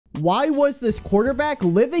Why was this quarterback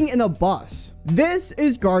living in a bus? This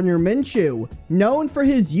is Gardner Minshew. Known for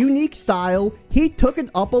his unique style, he took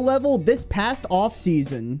it up a level this past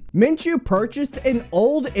offseason. Minshew purchased an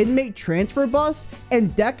old inmate transfer bus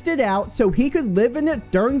and decked it out so he could live in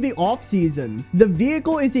it during the offseason. The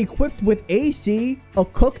vehicle is equipped with AC, a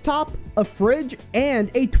cooktop, a fridge,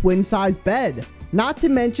 and a twin-size bed. Not to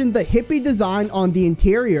mention the hippie design on the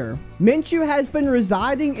interior. Minshew has been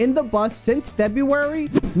residing in the bus since February,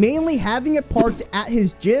 mainly having it parked at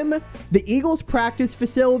his gym, the Eagles practice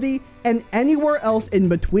facility, and anywhere else in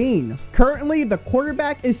between. Currently, the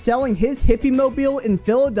quarterback is selling his hippie mobile in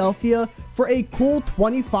Philadelphia for a cool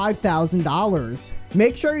 $25,000.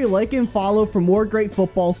 Make sure you like and follow for more great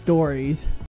football stories.